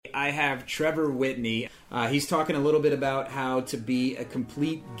I have Trevor Whitney. He's talking a little bit about how to be a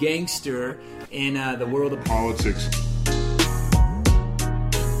complete gangster in the world of politics.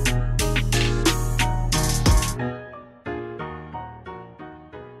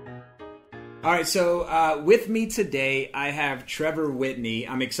 All right, so with me today, I have Trevor Whitney.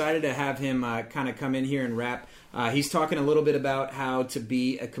 I'm excited to have him kind of come in here and rap. He's talking a little bit about how to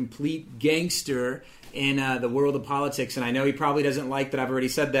be a complete gangster in the world of politics, and I know he probably doesn't like that I've already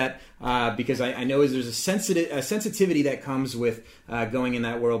said that because I know there's a sensitivity that comes with going in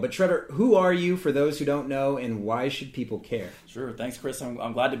that world. But Trevor, who are you for those who don't know, and why should people care? Sure, thanks, Chris.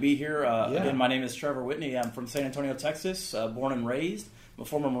 I'm glad to be here. Again, my name is Trevor Whitney. I'm from San Antonio, Texas, born and raised. I'm a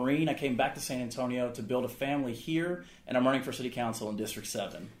former Marine. I came back to San Antonio to build a family here, and I'm running for City Council in District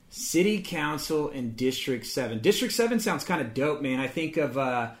 7. City Council in District 7. District 7 sounds kind of dope, man. I think of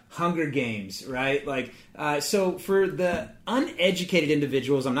Hunger Games, right? So for the uneducated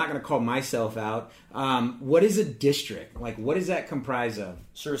individuals, I'm not going to call myself out, what is a district? What does that comprise of?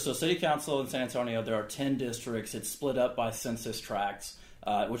 Sure. So City Council in San Antonio, there are 10 districts. It's split up by census tracts,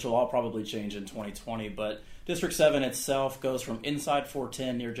 which will all probably change in 2020, but District 7 itself goes from inside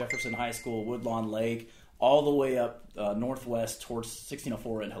 410 near Jefferson High School, Woodlawn Lake, all the way up northwest towards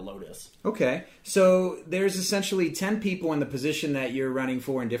 1604 in Helotes. Okay. So there's essentially 10 people in the position that you're running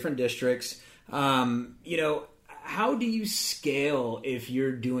for in different districts. How do you scale if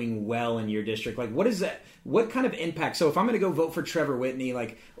you're doing well in your district? What is that? What kind of impact? So if I'm going to go vote for Trevor Whitney,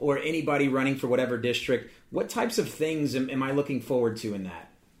 or anybody running for whatever district, what types of things am I looking forward to in that?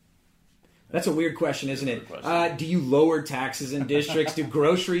 That's a weird question, isn't it? Do you lower taxes in districts? Do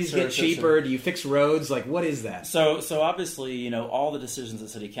groceries get cheaper? Sure. Do you fix roads? What is that? So obviously, all the decisions that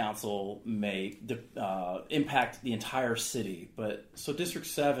City Council make impact the entire city. So District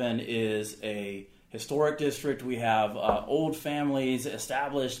 7 is a historic district. We have old families,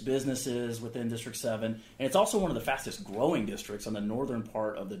 established businesses within District 7, and it's also one of the fastest growing districts on the northern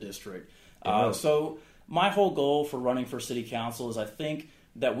part of the district. So my whole goal for running for City Council is I think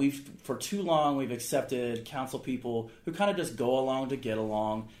that for too long we've accepted council people who kind of just go along to get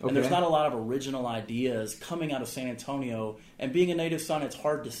along, and there's not a lot of original ideas coming out of San Antonio. And being a native son, it's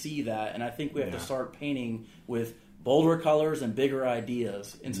hard to see that, and I think we have to start painting with bolder colors and bigger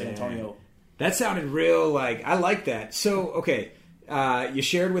ideas in San Antonio. That sounded real, I like that. So, you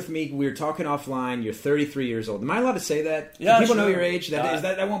shared with me, we were talking offline, you're 33 years old. Am I allowed to say that? Yeah, do people sure. know your age?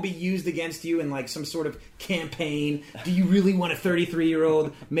 That won't be used against you in some sort of campaign. Do you really want a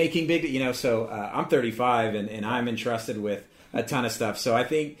 33-year-old making big... So I'm 35 and I'm entrusted with a ton of stuff. So I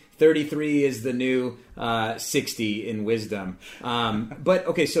think 33 is the new 60 in wisdom.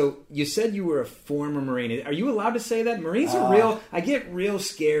 So you said you were a former Marine. Are you allowed to say that? Marines are real... I get real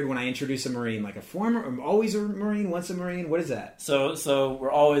scared when I introduce a Marine. A former... I'm always a Marine, once a Marine. What is that? So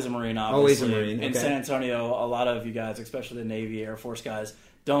we're always a Marine, obviously. Always a Marine, okay. In San Antonio, a lot of you guys, especially the Navy, Air Force guys,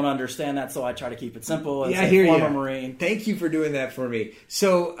 don't understand that, so I try to keep it simple and say former Marine. Thank you for doing that for me.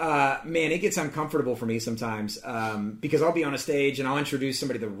 So, man, it gets uncomfortable for me sometimes because I'll be on a stage and I'll introduce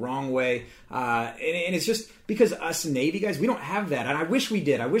somebody the wrong way. And it's just because us Navy guys, we don't have that. And I wish we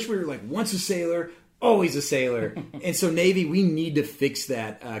did. I wish we were once a sailor, always a sailor. And so Navy, we need to fix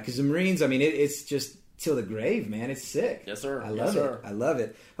that because the Marines, it's just... till the grave, man. It's sick. Yes, sir. I love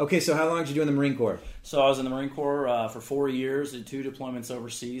it. Okay, so how long did you do in the Marine Corps? So I was in the Marine Corps for 4 years, did 2 deployments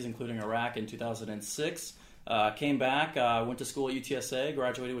overseas, including Iraq in 2006. Came back, went to school at UTSA,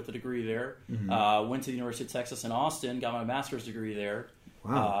 graduated with a degree there. Went to the University of Texas in Austin, got my master's degree there.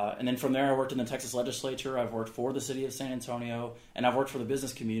 Wow. And then from there, I worked in the Texas legislature. I've worked for the city of San Antonio, and I've worked for the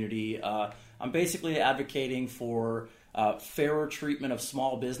business community. I'm basically advocating for fairer treatment of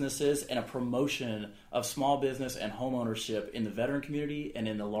small businesses and a promotion of small business and home ownership in the veteran community and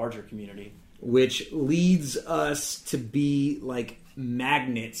in the larger community. Which leads us to be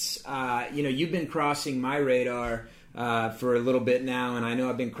magnets. You've been crossing my radar for a little bit now, and I know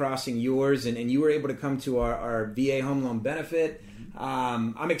I've been crossing yours, and you were able to come to our VA home loan benefit.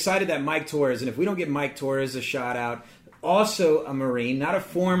 I'm excited that Mike Torres, and if we don't give Mike Torres a shout out, also a Marine, not a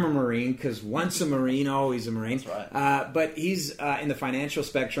former Marine, because once a Marine, always a Marine. That's right. But he's in the financial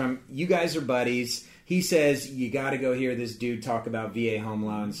spectrum. You guys are buddies. He says, you got to go hear this dude talk about VA home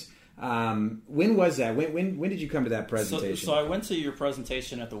loans. When was that? When did you come to that presentation? So I went to your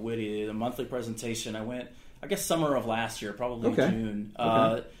presentation at the Whitty, the monthly presentation. I went, I guess, summer of last year, probably June.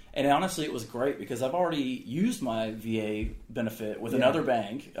 And honestly, it was great because I've already used my VA benefit with another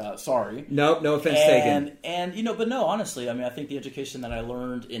bank. Sorry. No offense taken. And but no, honestly, I mean, I think the education that I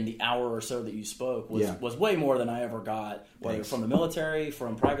learned in the hour or so that you spoke was way more than I ever got, whether from the military,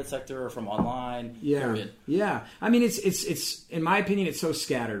 from private sector, or from online. Period. Yeah. I mean, it's in my opinion, it's so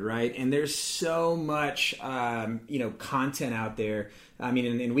scattered, right? And there's so much, content out there. I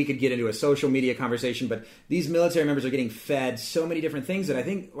mean, and we could get into a social media conversation, but these military members are getting fed so many different things that I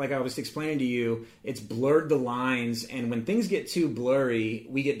think, like I was explaining to you, it's blurred the lines. And when things get too blurry,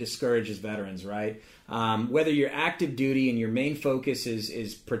 we get discouraged as veterans, right? Whether you're active duty and your main focus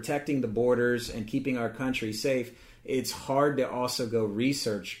is protecting the borders and keeping our country safe, it's hard to also go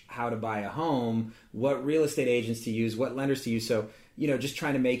research how to buy a home, what real estate agents to use, what lenders to use. So, just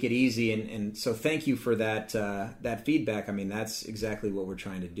trying to make it easy. And so thank you for that feedback. I mean, that's exactly what we're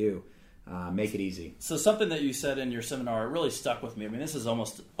trying to do. Make it easy. So something that you said in your seminar really stuck with me. I mean, this is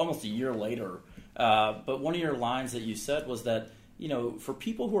almost a year later. But one of your lines that you said was that, for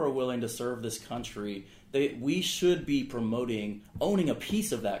people who are willing to serve this country, we should be promoting owning a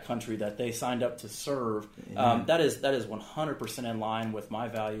piece of that country that they signed up to serve. That is 100% in line with my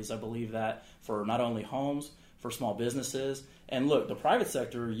values. I believe that for not only homes, for small businesses. And look, the private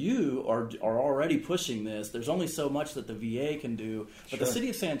sector, you are already pushing this. There's only so much that the VA can do, but the city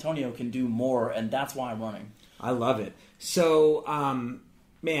of San Antonio can do more, and that's why I'm running. I love it. So,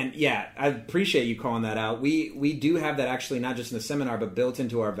 man, yeah, I appreciate you calling that out. We do have that actually not just in the seminar, but built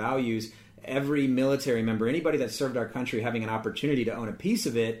into our values. Every military member, anybody that served our country, having an opportunity to own a piece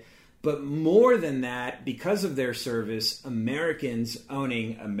of it. But more than that, because of their service, Americans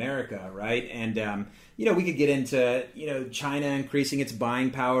owning America, right? And, we could get into, China increasing its buying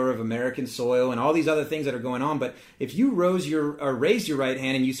power of American soil and all these other things that are going on. But if you raised your right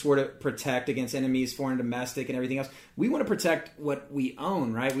hand and you swore to protect against enemies, foreign, domestic, and everything else, we want to protect what we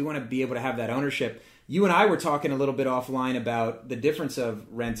own, right? We want to be able to have that ownership. You and I were talking a little bit offline about the difference of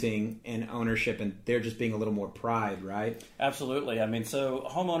renting and ownership, and there just being a little more pride, right? Absolutely. I mean, so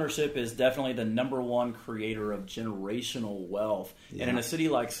home ownership is definitely the number one creator of generational wealth. Yeah. And in a city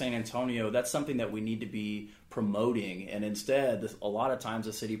like San Antonio, that's something that we need to be promoting. And instead, a lot of times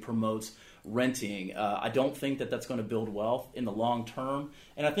the city promotes renting. I don't think that that's going to build wealth in the long term.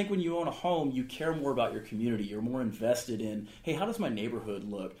 And I think when you own a home, you care more about your community. You're more invested in, hey, how does my neighborhood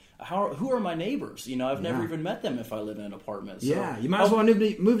look? Who are my neighbors? I've never even met them if I live in an apartment. So, you might as well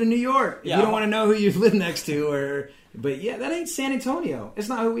move to New York. You don't want to know who you live next to, but that ain't San Antonio. It's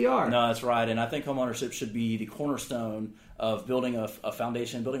not who we are. No, that's right. And I think homeownership should be the cornerstone of building a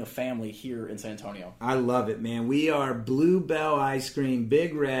foundation, building a family here in San Antonio. I love it, man. We are Bluebell Ice Cream,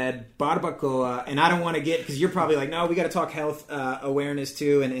 Big Red, Barbacoa, and I don't want to get, because you're probably like, no, we got to talk health awareness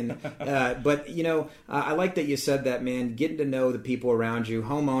too, but I like that you said that, man. Getting to know the people around you,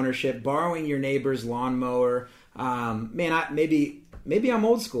 home ownership, borrowing your neighbor's lawnmower. Maybe I'm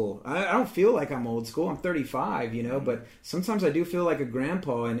old school. I don't feel like I'm old school. I'm 35, but sometimes I do feel like a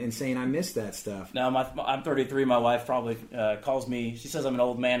grandpa and saying I miss that stuff. No, I'm 33. My wife probably calls me. She says I'm an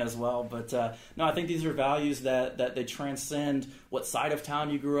old man as well. But no, I think these are values that they transcend what side of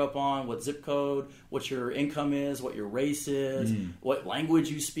town you grew up on, what zip code, what your income is, what your race is, what language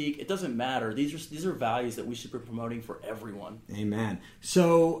you speak. It doesn't matter. These are values that we should be promoting for everyone. Amen.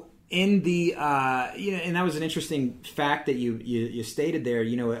 So, in the and that was an interesting fact that you stated there.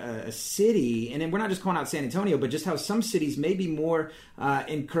 A city, and we're not just calling out San Antonio, but just how some cities may be more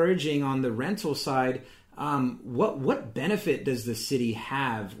encouraging on the rental side. What benefit does the city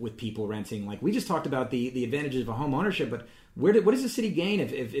have with people renting? Like we just talked about the advantages of a home ownership, but what does the city gain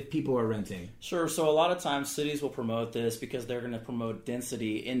if people are renting? Sure. So a lot of times cities will promote this because they're going to promote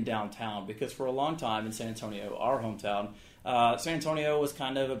density in downtown. Because for a long time in San Antonio, our hometown, San Antonio was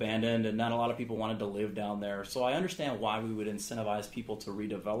kind of abandoned and not a lot of people wanted to live down there. So I understand why we would incentivize people to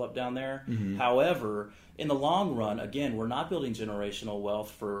redevelop down there. Mm-hmm. However, in the long run, again, we're not building generational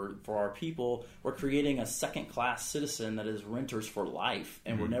wealth for our people. We're creating a second-class citizen that is renters for life,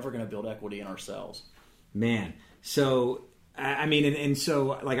 and we're never going to build equity in ourselves. Man, so... I mean, and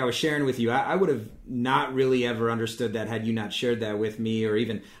so, like I was sharing with you, I would have not really ever understood that had you not shared that with me, or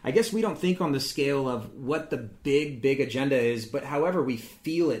even, I guess we don't think on the scale of what the big agenda is, but however we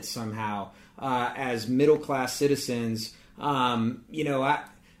feel it somehow as middle-class citizens. I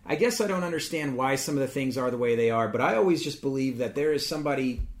guess I don't understand why some of the things are the way they are, but I always just believe that there is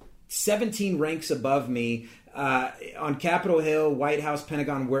somebody 17 ranks above me on Capitol Hill, White House,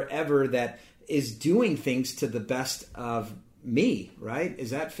 Pentagon, wherever, that is doing things to the best of me, right? Is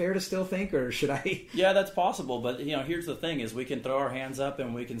that fair to still think, or should I? Yeah, that's possible. But, here's the thing is we can throw our hands up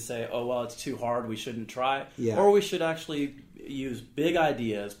and we can say, oh, well, it's too hard. We shouldn't try. Yeah. Or we should actually, use big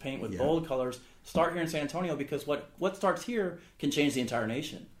ideas, paint with bold colors, start here in San Antonio, because what starts here can change the entire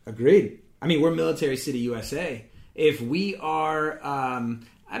nation. Agreed. I mean, we're Military City, USA. If we are,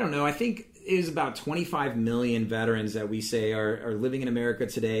 I don't know, I think it is about 25 million veterans that we say are living in America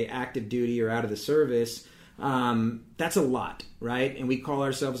today, active duty or out of the service. That's a lot, right? And we call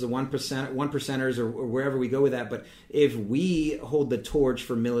ourselves the 1%ers or wherever we go with that. But if we hold the torch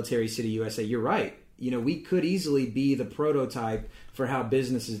for Military City, USA, you're right. We could easily be the prototype for how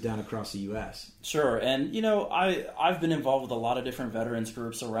business is done across the U.S. Sure. And, I've been involved with a lot of different veterans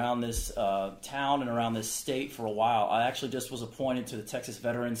groups around this town and around this state for a while. I actually just was appointed to the Texas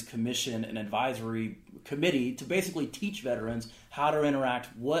Veterans Commission and Advisory Committee to basically teach veterans how to interact.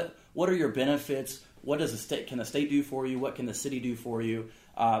 What are your benefits? What does can the state do for you? What can the city do for you?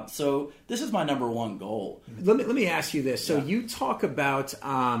 So this is my number one goal. Let me ask you this. So you talk about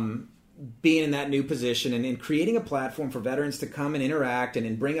being in that new position and creating a platform for veterans to come and interact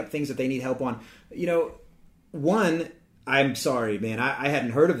and bring up things that they need help on. One, I'm sorry, man, I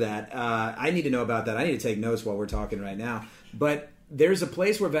hadn't heard of that. I need to know about that. I need to take notes while we're talking right now. But there's a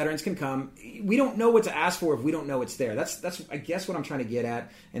place where veterans can come. We don't know what to ask for if we don't know it's there. That's I guess what I'm trying to get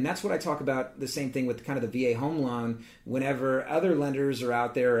at. And that's what I talk about, the same thing with kind of the VA home loan, whenever other lenders are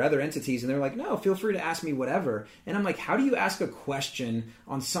out there or other entities and they're like, no, feel free to ask me whatever. And I'm like, how do you ask a question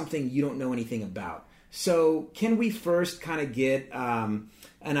on something you don't know anything about? So can we first kind of get an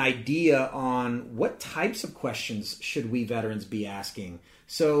idea on what types of questions should we veterans be asking?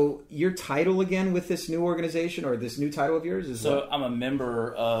 So your title again with this new organization or this new title of yours is so I'm a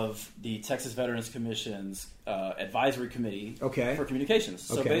member of the Texas Veterans Commission's advisory committee for communications.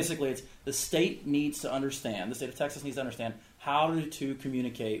 So basically, it's the state needs to understand. The state of Texas needs to understand how to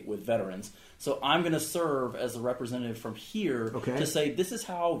communicate with veterans. So I'm going to serve as a representative from here to say this is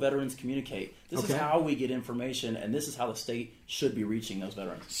how veterans communicate. This is how we get information, and this is how the state should be reaching those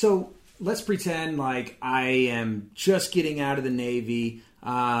veterans. So let's pretend like I am just getting out of the Navy.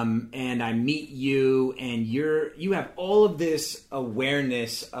 And I meet you, and you have all of this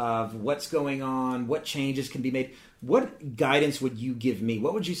awareness of what's going on, what changes can be made. What guidance would you give me?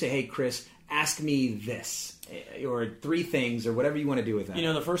 What would you say? Hey, Chris, ask me this, or 3 things, or whatever you want to do with that.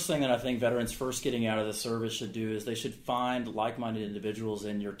 The first thing that I think veterans first getting out of the service should do is they should find like-minded individuals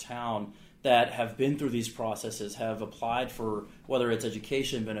in your town that have been through these processes, have applied for whether it's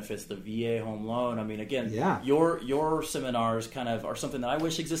education benefits, the VA home loan. I mean, again, your seminars kind of are something that I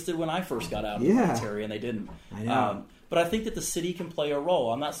wish existed when I first got out of the military, and they didn't. I know. But I think that the city can play a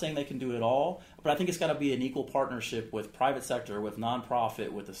role. I'm not saying they can do it all, but I think it's got to be an equal partnership with private sector, with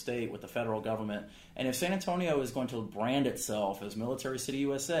nonprofit, with the state, with the federal government. And if San Antonio is going to brand itself as Military City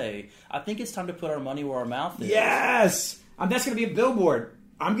USA, I think it's time to put our money where our mouth is. Yes! That's going to be a billboard.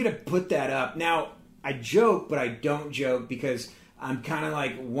 I'm going to put that up. Now, I joke, but I don't joke because I'm kind of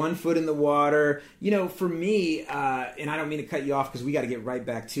like one foot in the water. For me, and I don't mean to cut you off because we got to get right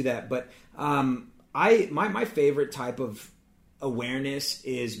back to that, but my favorite type of awareness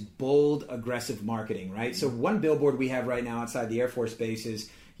is bold, aggressive marketing, right? So one billboard we have right now outside the Air Force Base is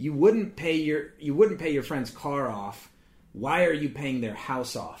you wouldn't pay your friend's car off. Why are you paying their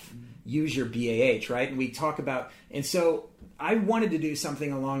house off? Use your BAH, right? And we talk about, and so I wanted to do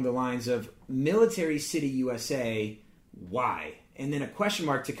something along the lines of Military City USA, why? And then a question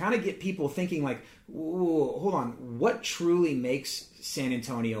mark to kind of get people thinking like, ooh, hold on, what truly makes San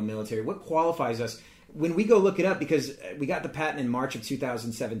Antonio military? What qualifies us? When we go look it up, because we got the patent in March of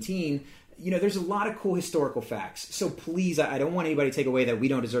 2017, there's a lot of cool historical facts. So please, I don't want anybody to take away that we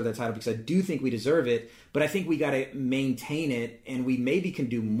don't deserve that title, because I do think we deserve it, but I think we got to maintain it, and we maybe can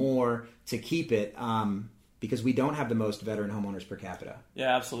do more to keep it. Because we don't have the most veteran homeowners per capita.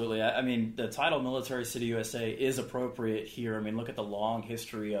 Yeah, absolutely. I mean, the title Military City USA is appropriate here. I mean, look at the long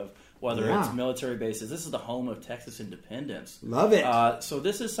history of whether it's military bases. This is the home of Texas independence. Love it. So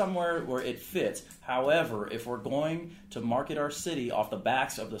this is somewhere where it fits. However, if we're going to market our city off the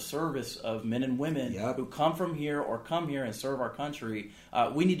backs of the service of men and women who come from here or come here and serve our country,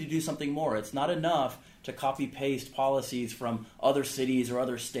 we need to do something more. It's not enough to copy-paste policies from other cities or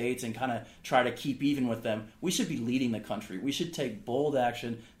other states and kind of try to keep even with them. We should be leading the country. We should take bold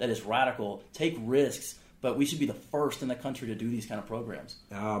action that is radical, take risks, but we should be the first in the country to do these kind of programs.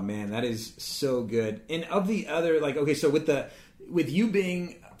 Oh, man, that is so good. And of the other, so with you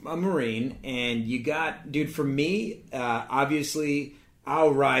being a Marine, and you got, dude, for me, obviously,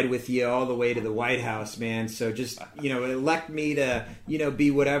 I'll ride with you all the way to the White House, man. So just, elect me to, be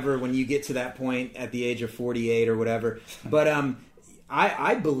whatever when you get to that point at the age of 48 or whatever. But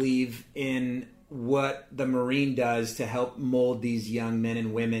I believe in what the Marine does to help mold these young men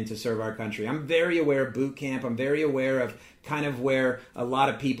and women to serve our country. I'm very aware of boot camp. I'm very aware of kind of where a lot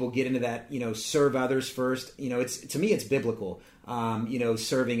of people get into that, serve others first. To me, it's biblical,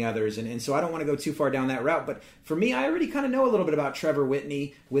 serving others. And so I don't want to go too far down that route. But for me, I already kind of know a little bit about Trevor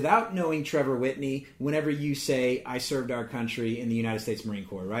Whitney. Without knowing Trevor Whitney, whenever you say, I served our country in the United States Marine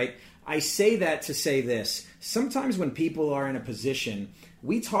Corps, right? I say that to say this. Sometimes when people are in a position,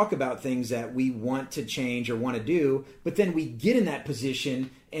 we talk about things that we want to change or want to do, but then we get in that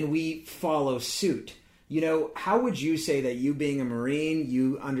position and we follow suit. How would you say that you being a Marine,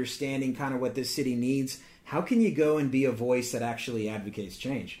 you understanding kind of what this city needs, how can you go and be a voice that actually advocates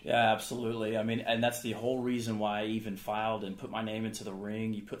change? Yeah, absolutely. I mean, and that's the whole reason why I even filed and put my name into the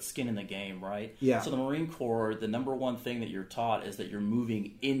ring. You put skin in the game, right? Yeah. So the Marine Corps, the number one thing that you're taught is that you're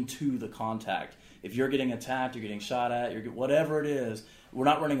moving into the contact. If you're getting attacked, you're getting shot at, whatever it is, we're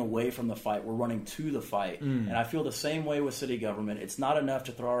not running away from the fight. We're running to the fight. And I feel the same way with city government. It's not enough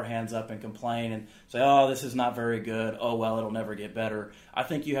to throw our hands up and complain and say, oh, this is not very good. Oh, well, it'll never get better. I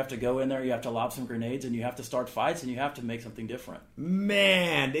think you have to go in there, you have to lob some grenades, and you have to start fights, and you have to make something different.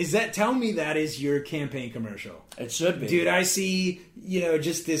 Man, tell me that is your campaign commercial. It should be. Dude, I see,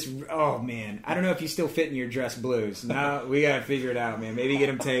 just this, oh man, I don't know if you still fit in your dress blues. No, we got to figure it out, man. Maybe get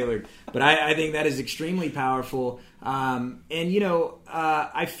them tailored. But I think that is extremely powerful.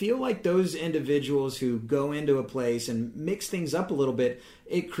 I feel like those individuals who go into a place and mix things up a little bit,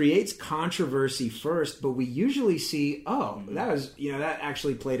 it creates controversy first, but we usually see, that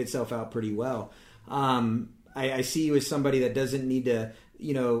actually played itself out pretty well. I see you as somebody that doesn't need to,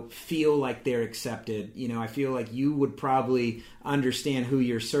 feel like they're accepted. I feel like you would probably understand who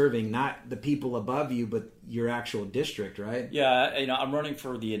you're serving, not the people above you, but your actual district, right? Yeah, I'm running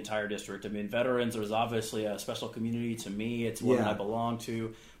for the entire district. I mean, veterans is obviously a special community to me. It's one that I belong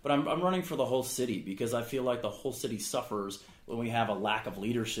to. But I'm running for the whole city because I feel like the whole city suffers when we have a lack of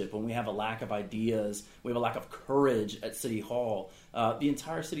leadership, when we have a lack of ideas, we have a lack of courage at City Hall. The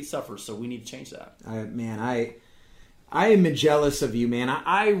entire city suffers, so we need to change that. I am jealous of you, man.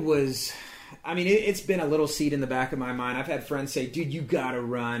 It's been a little seed in the back of my mind. I've had friends say, dude, you got to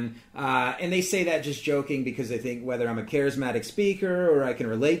run. And they say that just joking because they think whether I'm a charismatic speaker or I can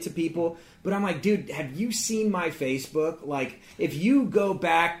relate to people. But I'm like, dude, have you seen my Facebook? Like, if you go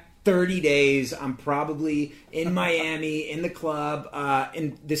back 30 days, I'm probably in Miami in the club.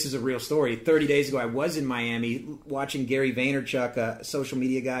 And this is a real story. 30 days ago, I was in Miami watching Gary Vaynerchuk, a social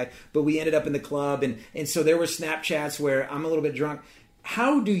media guy. But we ended up in the club. And so there were Snapchats where I'm a little bit drunk.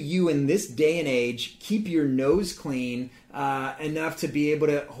 How do you, in this day and age, keep your nose clean enough to be able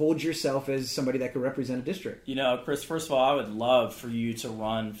to hold yourself as somebody that could represent a district? Chris, first of all, I would love for you to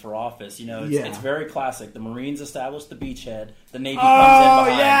run for office. It's very classic. The Marines established the beachhead. The Navy comes in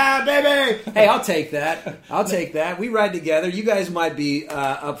behind. Oh, yeah, baby! Hey, I'll take that. We ride together. You guys might be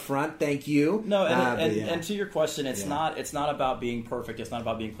up front. Thank you. No, and to your question, it's not about being perfect. It's not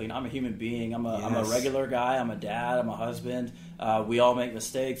about being clean. I'm a human being. I'm a regular guy. I'm a dad. I'm a husband. We all make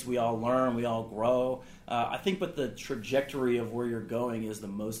mistakes. We all learn. We all grow. I think, but the trajectory of where you're going is the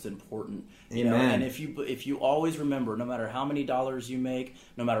most important. And if you always remember, no matter how many dollars you make,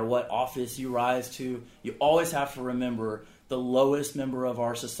 no matter what office you rise to, you always have to remember the lowest member of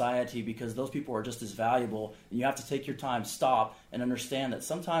our society, because those people are just as valuable. And you have to take your time, stop, and understand that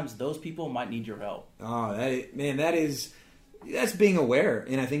sometimes those people might need your help. Oh, that's being aware,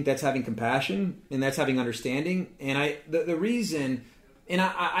 and I think that's having compassion, and that's having understanding. And the reason. And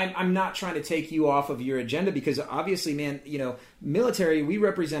I'm not trying to take you off of your agenda because obviously, man, military, we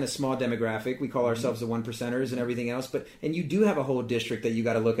represent a small demographic. We call ourselves the one percenters and everything else. And you do have a whole district that you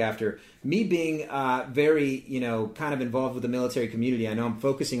got to look after. Me being very, kind of involved with the military community, I know I'm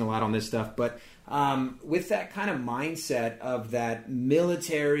focusing a lot on this stuff. But with that kind of mindset of that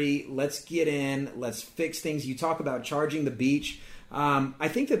military, let's get in, let's fix things. You talk about charging the beach. I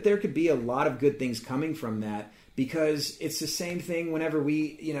think that there could be a lot of good things coming from that. Because it's the same thing whenever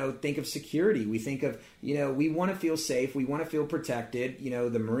we, think of security. We think of, we want to feel safe. We want to feel protected.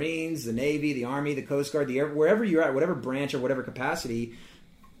 The Marines, the Navy, the Army, the Coast Guard, the Air, wherever you're at, whatever branch or whatever capacity,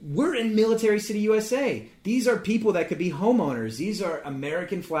 we're in Military City, USA. These are people that could be homeowners. These are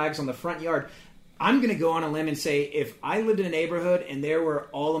American flags on the front yard. I'm going to go on a limb and say if I lived in a neighborhood and there were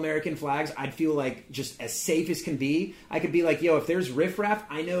all American flags, I'd feel like just as safe as can be. I could be like, if there's riffraff,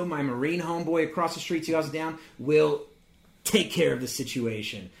 I know my Marine homeboy across the street 2 houses down will take care of the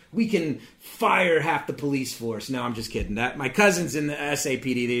situation. We can fire half the police force. No, I'm just kidding. My cousin's in the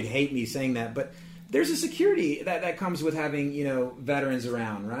SAPD. They'd hate me saying that. But there's a security that comes with having, veterans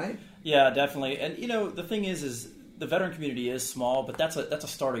around, right? Yeah, definitely. And, the thing is the veteran community is small, but that's a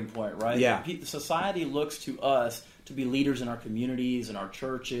starting point, right? Yeah. Society looks to us to be leaders in our communities, in our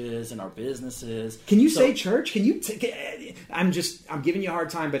churches, in our businesses. Can you say church? Can you? I'm giving you a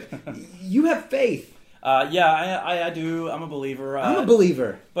hard time, but you have faith. Yeah, I do. I'm a believer. I'm a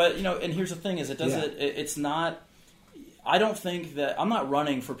believer. But and here's the thing: is it's not. I don't think that I'm not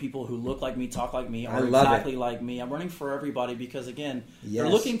running for people who look like me, talk like me, or exactly like me. I'm running for everybody because, again, they're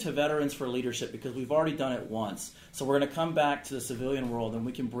looking to veterans for leadership because we've already done it once. So we're going to come back to the civilian world, and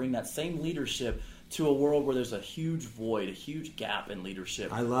we can bring that same leadership to a world where there's a huge void, a huge gap in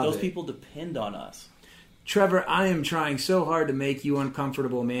leadership. I love Those it. people depend on us. Trevor, I am trying so hard to make you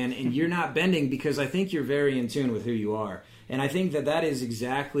uncomfortable, man, and you're not bending because I think you're very in tune with who you are. And I think that is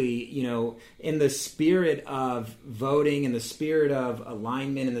exactly, in the spirit of voting, in the spirit of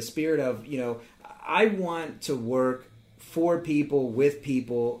alignment, in the spirit of, I want to work for people, with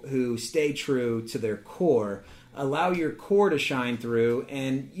people who stay true to their core. Allow your core to shine through,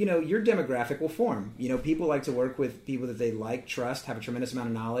 and your demographic will form. People like to work with people that they like, trust, have a tremendous amount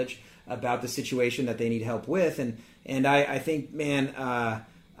of knowledge about the situation that they need help with, and I think, man,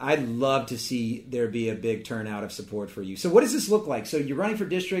 I'd love to see there be a big turnout of support for you. So, what does this look like? So, you're running for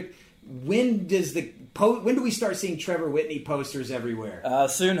district. When do we start seeing Trevor Whitney posters everywhere?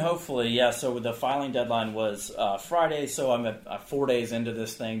 Soon, hopefully. Yeah. So the filing deadline was Friday. So I'm at 4 days into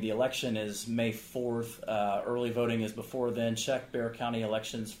this thing. The election is May 4th. Early voting is before then. Check Bexar County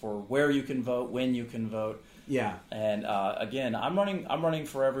Elections for where you can vote, when you can vote. Yeah. And again, I'm running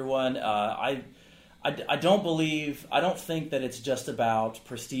for everyone. I don't think that it's just about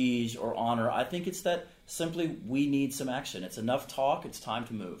prestige or honor. I think it's that simply we need some action. It's enough talk. It's time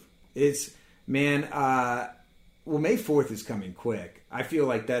to move. May 4th is coming quick. I feel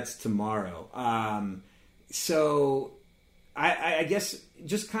like that's tomorrow. So I guess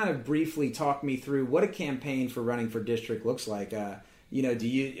just kind of briefly talk me through what a campaign for running for district looks like. Are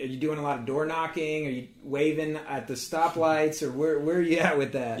you doing a lot of door knocking? Are you waving at the stoplights, or where are you at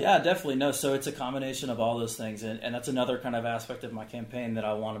with that? Yeah, definitely. No, so it's a combination of all those things, and that's another kind of aspect of my campaign that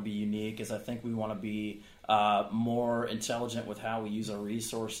I want to be unique. Is I think we want to be more intelligent with how we use our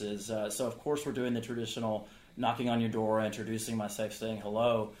resources. So of course we're doing the traditional knocking on your door, introducing myself, saying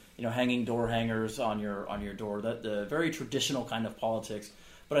hello. Hanging door hangers on your door. That the very traditional kind of politics.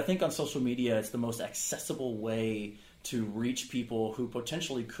 But I think on social media, it's the most accessible way to reach people who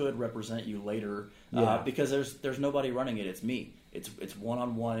potentially could represent you later, because there's nobody running it. It's me. It's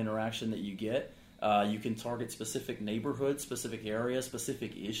one-on-one interaction that you get. You can target specific neighborhoods, specific areas,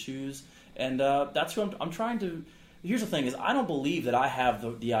 specific issues, and that's who I'm trying to. Here's the thing: is I don't believe that I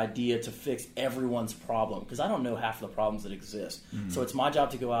have the idea to fix everyone's problem, because I don't know half of the problems that exist. Mm-hmm. So it's my job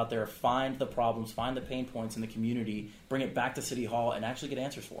to go out there, find the problems, find the pain points in the community, bring it back to City Hall, and actually get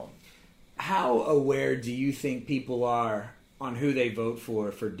answers for them. How aware do you think people are on who they vote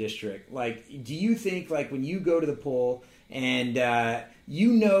for district? Like, do you think, like, when you go to the poll and that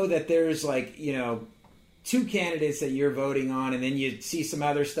there's, like, two candidates that you're voting on, and then you see some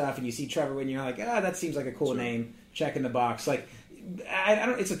other stuff and you see Trevor Whitney, and you're like, that seems like a cool name, check in the box. Like, I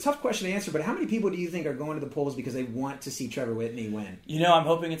don't. It's a tough question to answer, but how many people do you think are going to the polls because they want to see Trevor Whitney win? I'm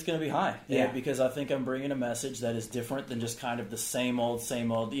hoping it's going to be high. Yeah. Because I think I'm bringing a message that is different than just kind of the same old.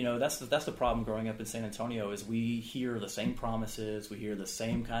 That's the problem growing up in San Antonio is we hear the same promises, we hear the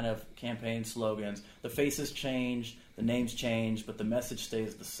same kind of campaign slogans. The faces change, the names change, but the message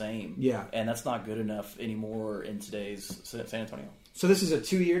stays the same. Yeah. And that's not good enough anymore in today's San Antonio. So this is a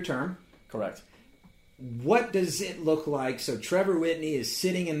 2-year term? Correct. What does it look like? So Trevor Whitney is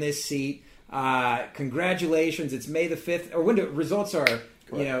sitting in this seat. Congratulations. It's May the 5th. Or when the results are,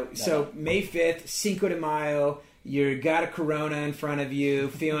 so May 5th, Cinco de Mayo. You got a Corona in front of you,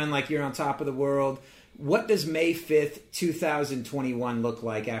 feeling like you're on top of the world. What does May 5th, 2021 look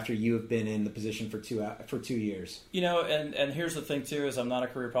like after you have been in the position for 2 years? And here's the thing, too, is I'm not a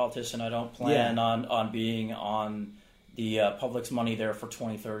career politician. I don't plan on being on the public's money there for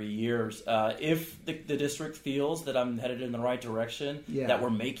 20, 30 years. If the district feels that I'm headed in the right direction, that we're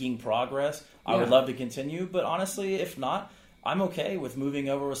making progress, I would love to continue. But honestly, if not, I'm okay with moving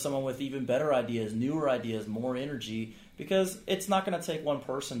over with someone with even better ideas, newer ideas, more energy, because it's not going to take one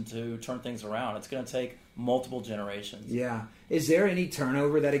person to turn things around. It's going to take multiple generations. Yeah. Is there any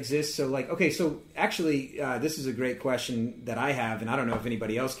turnover that exists? So, actually, this is a great question that I have, and I don't know if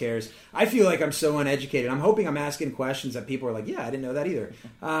anybody else cares. I feel like I'm so uneducated. I'm hoping I'm asking questions that people are like, yeah, I didn't know that either.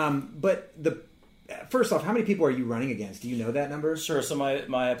 But first off, how many people are you running against? Do you know that number? Sure. So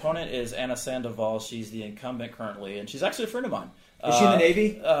my opponent is Anna Sandoval. She's the incumbent currently, and she's actually a friend of mine. Is she in the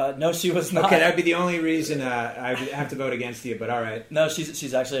Navy? No, she was not. Okay, that would be the only reason I would have to vote against you, but all right. No,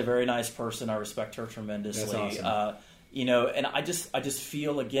 she's actually a very nice person. I respect her tremendously. That's awesome. And I just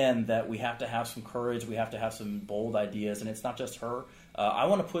feel again that we have to have some courage. We have to have some bold ideas, and it's not just her. I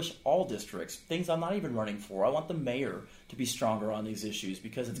want to push all districts, things I'm not even running for. I want the mayor to be stronger on these issues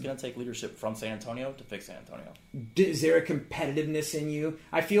because it's going to take leadership from San Antonio to fix San Antonio. Is there a competitiveness in you?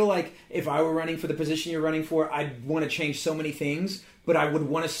 I feel like if I were running for the position you're running for, I'd want to change so many things, but I would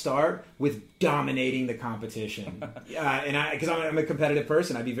want to start with dominating the competition. Because I'm a competitive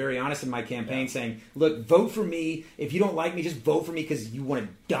person, I'd be very honest in my campaign saying, look, vote for me. If you don't like me, just vote for me because you want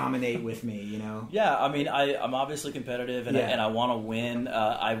to dominate with me, you know? Yeah, I mean, I'm obviously competitive and I want to win.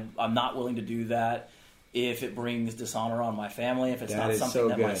 I'm not willing to do that if it brings dishonor on my family, if it's not something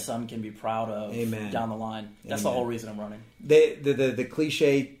that my son can be proud of down the line. That's the whole reason I'm running. The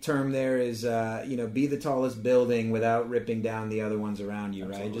cliche term there is, be the tallest building without ripping down the other ones around you,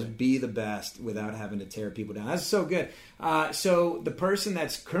 Absolutely. right? Just be the best without having to tear people down. That's so good. So the person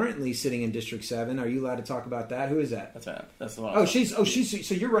that's currently sitting in District 7, are you allowed to talk about that? Who is that? That's right. That's the one.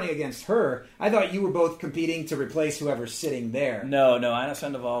 So you're running against her. I thought you were both competing to replace whoever's sitting there. No. Anna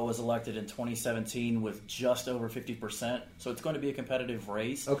Sandoval was elected in 2017 with just over 50%. So it's going to be a competitive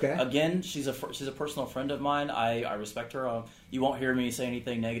race. Okay. Again, she's a personal friend of mine. I respect her. You won't hear me say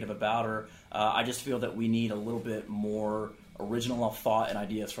anything negative about her. I just feel that we need a little bit more original thought and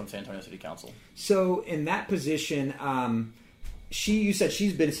ideas from San Antonio City Council. So in that position, you said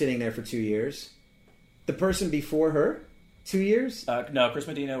she's been sitting there for 2 years. The person before her, 2 years? No, Chris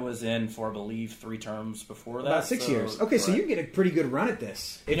Medina was in for, I believe, 3 terms before that. About 6 years. Okay, correct. So you get a pretty good run at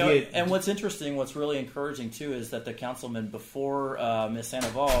this. And what's interesting, what's really encouraging, too, is that the councilman before Ms.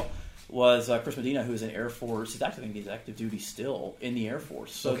 Sandoval was Chris Medina, who is in Air Force. He's actually, I think he's active duty still in the Air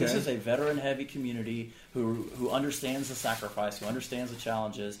Force. So This is a veteran-heavy community who understands the sacrifice, who understands the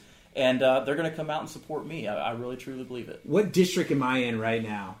challenges, and they're going to come out and support me. I really, truly believe it. What district am I in right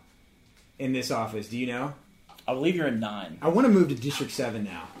now in this office? Do you know? I believe you're in 9. I want to move to District 7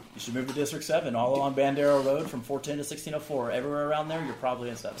 now. You should move to District 7, all along Bandera Road from 410 to 1604. Everywhere around there, you're probably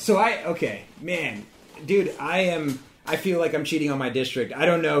in 7. So dude, I feel like I'm cheating on my district. I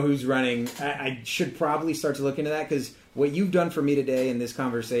don't know who's running. I should probably start to look into that because what you've done for me today in this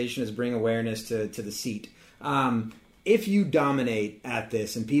conversation is bring awareness to the seat. If you dominate at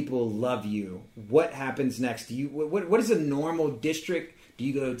this and people love you, what happens next? What is a normal district? Do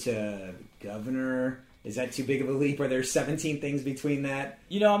you go to governor? Is that too big of a leap? Are there 17 things between that?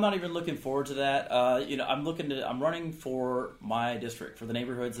 I'm not even looking forward to that. I'm running for my district, for the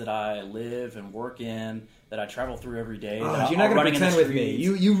neighborhoods that I live and work in, that I travel through every day. You're not going to pretend with me.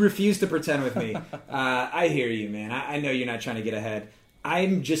 You refuse to pretend with me. I hear you, man. I know you're not trying to get ahead.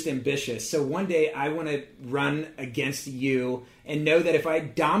 I'm just ambitious. So one day I want to run against you and know that if I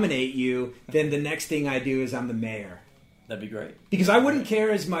dominate you, then the next thing I do is I'm the mayor. That'd be great. Because I wouldn't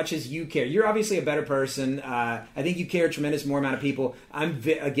care as much as you care. You're obviously a better person. I think you care a tremendous more amount of people. I'm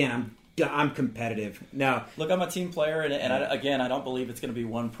competitive. No. Look, I'm a team player, and I don't believe it's going to be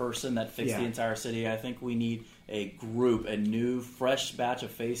one person that fixes the entire city. I think we need a group, a new, fresh batch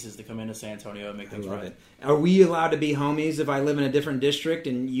of faces to come into San Antonio and make things right. It. Are we allowed to be homies if I live in a different district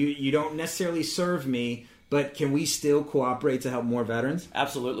and you don't necessarily serve me, but can we still cooperate to help more veterans?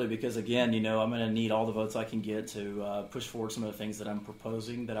 Absolutely, because again, I'm going to need all the votes I can get to push forward some of the things that I'm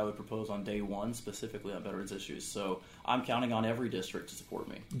proposing, that I would propose on day one, specifically on veterans issues. So I'm counting on every district to support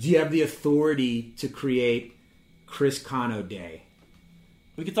me. Do you have the authority to create Chris Cano Day?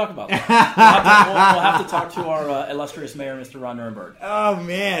 We could talk about that. We'll have to talk to our illustrious mayor, Mr. Ron Nirenberg. Oh,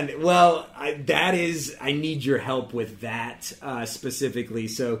 man. Well, I need your help with that specifically.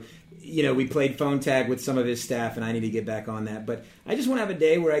 So, we played phone tag with some of his staff, and I need to get back on that. But I just want to have a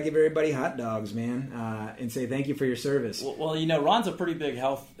day where I give everybody hot dogs, man, and say thank you for your service. Well, Ron's a pretty big,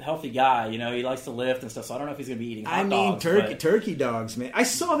 healthy guy. He likes to lift and stuff, so I don't know if he's going to be eating hot dogs. Turkey dogs, man. I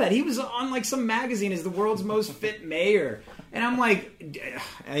saw that. He was on, some magazine as the world's most fit mayor. And I'm like,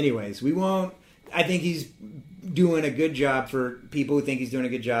 anyways, we won't. I think he's doing a good job for people who think he's doing a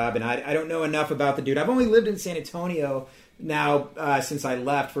good job. And I don't know enough about the dude. I've only lived in San Antonio now since I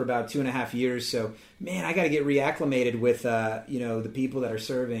left for about 2.5 years. So, man, I got to get reacclimated with, the people that are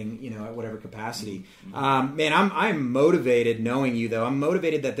serving, at whatever capacity. Man, I'm motivated knowing you, though. I'm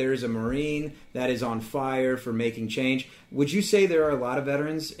motivated that there is a Marine that is on fire for making change. Would you say there are a lot of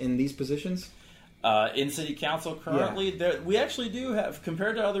veterans in these positions? In city council currently, we actually do have,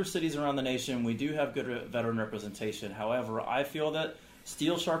 compared to other cities around the nation, we do have good veteran representation. However, I feel that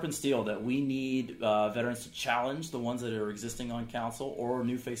steel sharpens steel, that we need veterans to challenge the ones that are existing on council or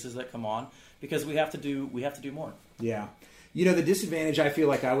new faces that come on, because we have to do more. Yeah. The disadvantage I feel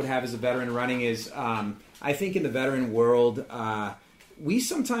like I would have as a veteran running is I think in the veteran world, we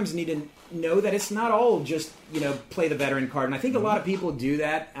sometimes need to know that it's not all just, play the veteran card. And I think a lot of people do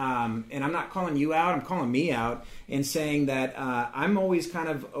that. And I'm not calling you out, I'm calling me out and saying that I'm always kind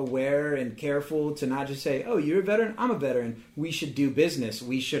of aware and careful to not just say, oh, you're a veteran, I'm a veteran. We should do business.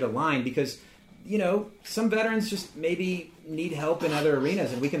 We should align because, some veterans just maybe need help in other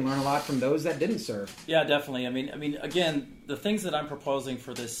arenas, and we can learn a lot from those that didn't serve. Yeah, definitely. I mean, again, the things that I'm proposing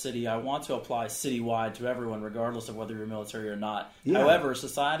for this city, I want to apply citywide to everyone, regardless of whether you're military or not. Yeah. However,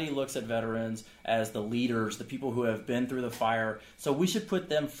 society looks at veterans as the leaders, the people who have been through the fire. So we should put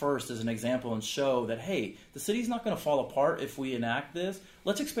them first as an example and show that, hey, the city's not going to fall apart if we enact this.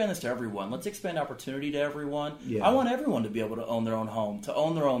 Let's expand this to everyone. Let's expand opportunity to everyone. Yeah. I want everyone to be able to own their own home, to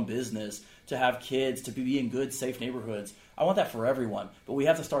own their own business, to have kids, to be in good, safe neighborhoods. I want that for everyone, but we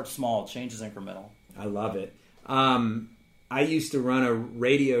have to start small. Change is incremental. I love it. I used to run a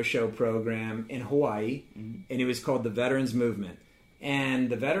radio show program in Hawaii, and it was called the Veterans Movement. And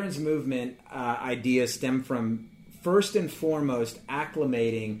the Veterans Movement idea stemmed from, first and foremost,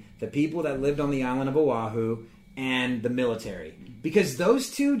 acclimating the people that lived on the island of Oahu and the military. Because those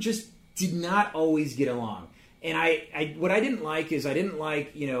two just did not always get along. And what I didn't like is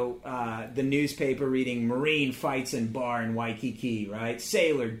the newspaper reading Marine fights in bar in Waikiki, right?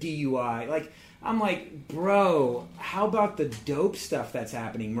 Sailor, DUI. I'm like, bro, how about the dope stuff that's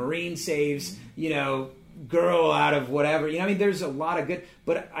happening? Marine saves, girl out of whatever. There's a lot of good,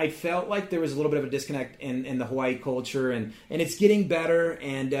 but I felt like there was a little bit of a disconnect in the Hawaii culture, and it's getting better.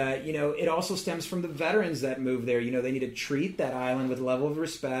 And, it also stems from the veterans that moved there. They need to treat that island with a level of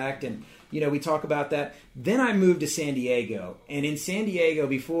respect, and, we talk about that. Then I moved to San Diego. And in San Diego,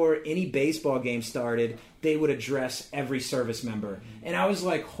 before any baseball game started, they would address every service member. And I was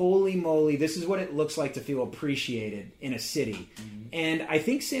like, holy moly, this is what it looks like to feel appreciated in a city. And I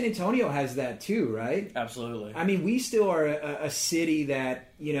think San Antonio has that too, right? Absolutely. We still are a city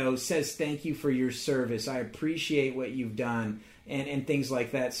that, says thank you for your service. I appreciate what you've done and things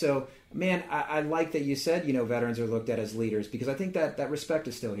like that. So, man, I like that you said, veterans are looked at as leaders, because I think that respect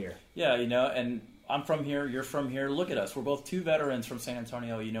is still here. Yeah, and I'm from here, you're from here. Look at us. We're both two veterans from San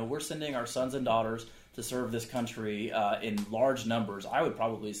Antonio. We're sending our sons and daughters to serve this country in large numbers. I would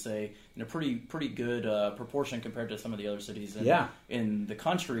probably say in a pretty good proportion compared to some of the other cities in the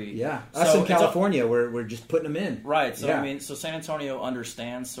country. Yeah, us in California, we're just putting them in. Right. So so San Antonio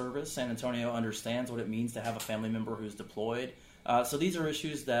understands service. San Antonio understands what it means to have a family member who's deployed. So these are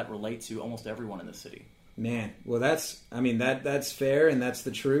issues that relate to almost everyone in the city. Man, well, that's fair, and that's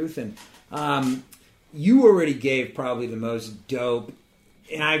the truth. And you already gave probably the most dope.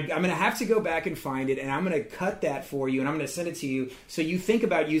 And I'm going to have to go back and find it, and I'm going to cut that for you, and I'm going to send it to you so you think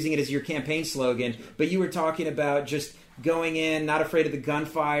about using it as your campaign slogan. But you were talking about just going in, not afraid of the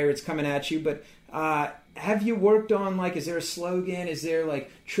gunfire, it's coming at you. But have you worked on, is there a slogan? Is there,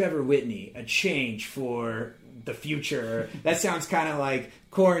 Trevor Whitney, a change for the future? That sounds kind of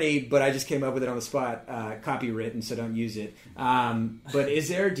corny, but I just came up with it on the spot, copywritten, so don't use it. But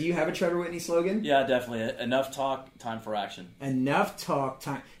do you have a Trevor Whitney slogan? Yeah, definitely. Enough talk, time for action. Enough talk,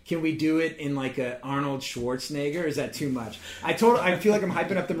 time. Can we do it in a Arnold Schwarzenegger? Or is that too much? I feel like I'm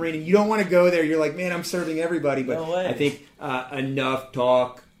hyping up the Marine, and you don't want to go there. You're like, man, I'm serving everybody. But no way. I think enough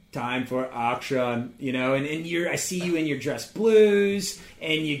talk, time for action, and I see you in your dress blues,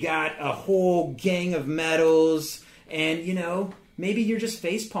 and you got a whole gang of medals, and maybe you're just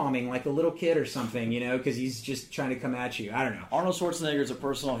face palming like a little kid or something, because he's just trying to come at you. I don't know. Arnold Schwarzenegger is a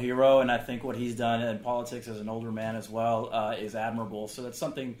personal hero, and I think what he's done in politics as an older man as well is admirable. So that's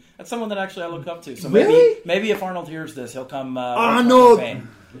someone that actually I look up to. So maybe if Arnold hears this, he'll come. Arnold,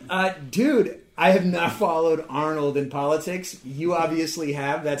 dude. I have not followed Arnold in politics. You obviously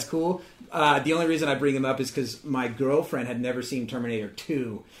have. That's cool. The only reason I bring him up is because my girlfriend had never seen Terminator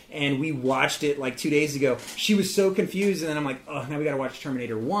 2, and we watched it 2 days ago. She was so confused, and then I'm like, oh, now we got to watch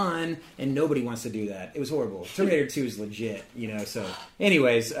Terminator 1, and nobody wants to do that. It was horrible. Terminator 2 is legit, so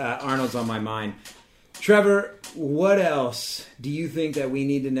anyways, Arnold's on my mind. Trevor, what else do you think that we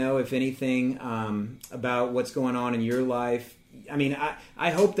need to know, if anything, about what's going on in your life? I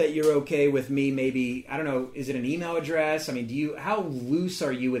hope that you're okay with me. Maybe, I don't know, is it an email address? How loose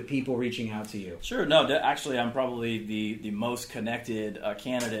are you with people reaching out to you? Sure. No, actually, I'm probably the most connected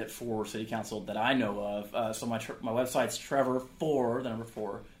candidate for city council that I know of. So my website's Trevor4, the number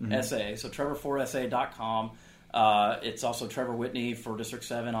 4, SA. So Trevor4SA.com. It's also Trevor Whitney for District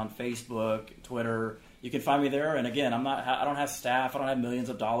 7 on Facebook, Twitter. You can find me there. And again, I don't have staff. I don't have millions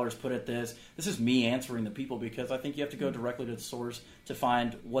of dollars put at this. This is me answering the people, because I think you have to go directly to the source to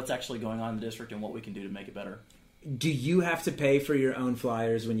find what's actually going on in the district and what we can do to make it better. Do you have to pay for your own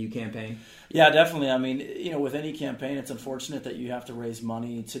flyers when you campaign? Yeah, definitely. I mean, with any campaign, it's unfortunate that you have to raise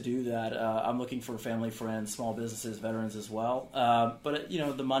money to do that. I'm looking for family, friends, small businesses, veterans as well. But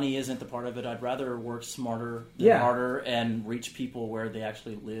the money isn't the part of it. I'd rather work smarter than harder and reach people where they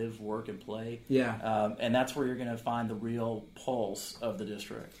actually live, work, and play. Yeah. And that's where you're going to find the real pulse of the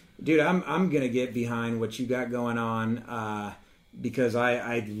district. Dude, I'm going to get behind what you got going on. Because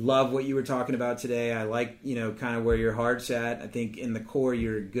I love what you were talking about today. I like, kind of where your heart's at. I think in the core,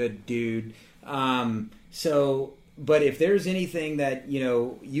 you're a good dude. But if there's anything that,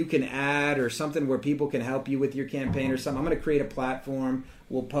 you can add or something where people can help you with your campaign or something, I'm going to create a platform.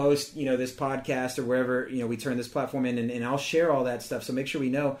 We'll post, this podcast or wherever, we turn this platform in, and I'll share all that stuff. So make sure we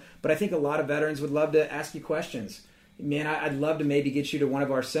know. But I think a lot of veterans would love to ask you questions. Man, I'd love to maybe get you to one of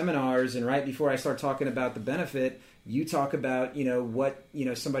our seminars, and right before I start talking about the benefit, you talk about, what,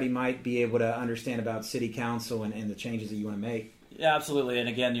 somebody might be able to understand about city council and the changes that you want to make. Yeah, absolutely. And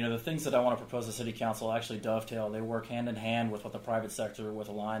again, the things that I want to propose to city council actually dovetail. They work hand in hand with what the private sector, with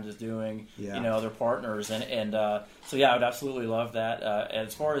Alliance is doing, other partners. And so, yeah, I would absolutely love that.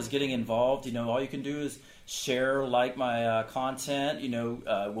 As far as getting involved, all you can do is share, my content.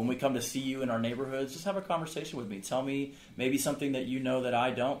 When we come to see you in our neighborhoods, just have a conversation with me. Tell me maybe something that that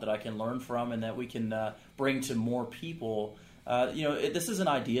I don't, that I can learn from, and that we can bring to more people. This is an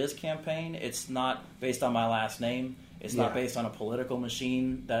ideas campaign. It's not based on my last name. It's not based on a political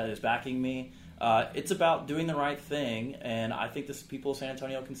machine that is backing me. It's about doing the right thing, and I think people of San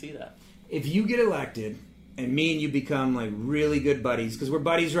Antonio can see that. If you get elected, and me and you become really good buddies, because we're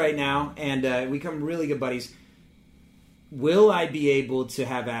buddies right now, and we become really good buddies, will I be able to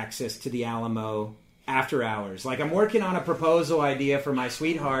have access to the Alamo after hours? I'm working on a proposal idea for my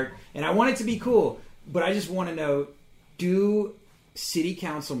sweetheart, and I want it to be cool, but I just want to know, do city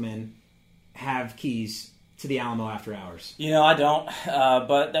councilmen have keys to the Alamo after hours? I don't,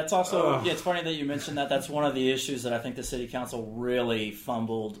 but that's also, it's funny that you mentioned that. That's one of the issues that I think the city council really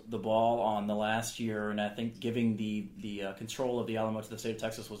fumbled the ball on the last year, and I think giving the control of the Alamo to the state of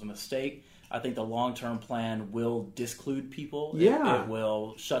Texas was a mistake. I think the long-term plan will disclude people. Yeah. It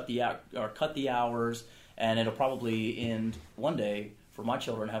will cut the hours, and it'll probably end one day for my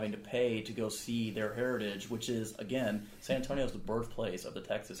children having to pay to go see their heritage, which is, again, San Antonio is the birthplace of the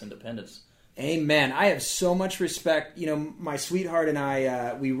Texas independence. Amen. I have so much respect. My sweetheart and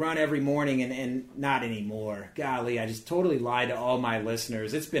I, we run every morning, and not anymore. Golly, I just totally lied to all my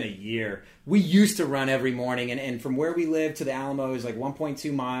listeners. It's been a year. We used to run every morning, and from where we live to the Alamo is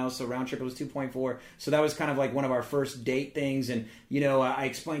 1.2 miles, so round trip was 2.4. So that was kind of one of our first date things. And, I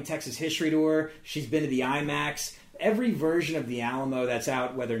explained Texas history to her. She's been to the IMAX. Every version of the Alamo that's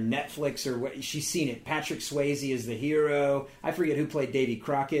out, whether Netflix or what, she's seen it. Patrick Swayze is the hero. I forget who played Davy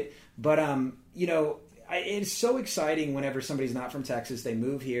Crockett. But, it's so exciting whenever somebody's not from Texas, they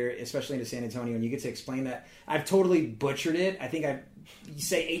move here, especially into San Antonio, and you get to explain that. I've totally butchered it. I think you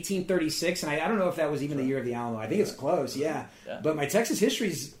say 1836, and I don't know if that was even the year of the Alamo. I think it's close, yeah. But my Texas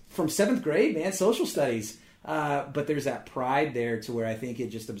history's from 7th grade, man, social studies. But there's that pride there to where I think it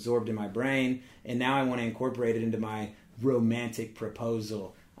just absorbed in my brain, and now I want to incorporate it into my romantic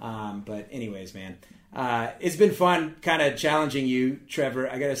proposal. But anyways, man, it's been fun kind of challenging you, Trevor.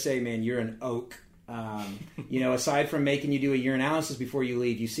 I gotta say, man, you're an oak. Aside from making you do a urinalysis before you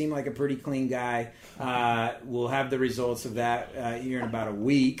leave, you seem like a pretty clean guy. We'll have the results of that here in about a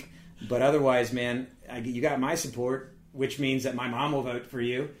week. But otherwise, man, you got my support, which means that my mom will vote for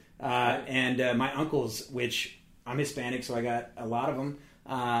you. And my uncles, which I'm Hispanic, so I got a lot of them.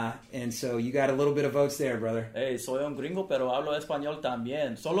 And so you got a little bit of votes there, brother. Hey, soy un gringo, pero hablo español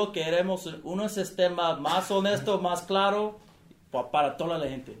también. Solo queremos un sistema más honesto, más claro, para toda la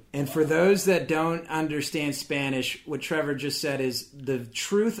gente. And for those that don't understand Spanish, what Trevor just said is the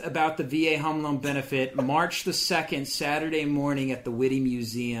truth about the VA Home Loan Benefit, March the 2nd, Saturday morning at the Whitty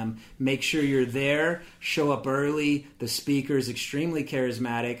Museum. Make sure you're there. Show up early. The speaker is extremely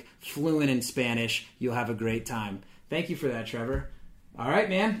charismatic, fluent in Spanish. You'll have a great time. Thank you for that, Trevor. All right,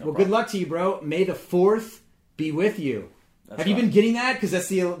 man. No problem. Good luck to you, bro. May the 4th be with you. Have you been getting that? Because that's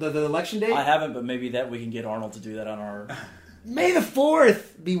the election date? I haven't, but maybe that we can get Arnold to do that on our... May the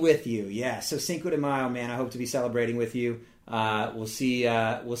 4th be with you. Yeah, so Cinco de Mayo, man. I hope to be celebrating with you. We'll see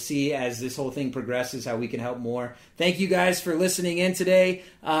as this whole thing progresses how we can help more. Thank you guys for listening in today.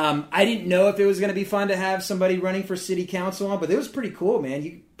 I didn't know if it was going to be fun to have somebody running for city council on, but it was pretty cool, man.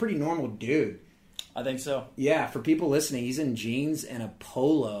 You pretty normal dude. I think so. Yeah, for people listening, he's in jeans and a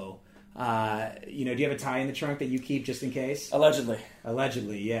polo. Do you have a tie in the trunk that you keep just in case? Allegedly.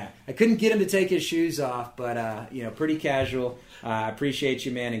 Allegedly, yeah. I couldn't get him to take his shoes off, but, pretty casual. I appreciate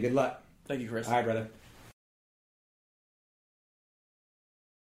you, man, and good luck. Thank you, Chris. All right, brother.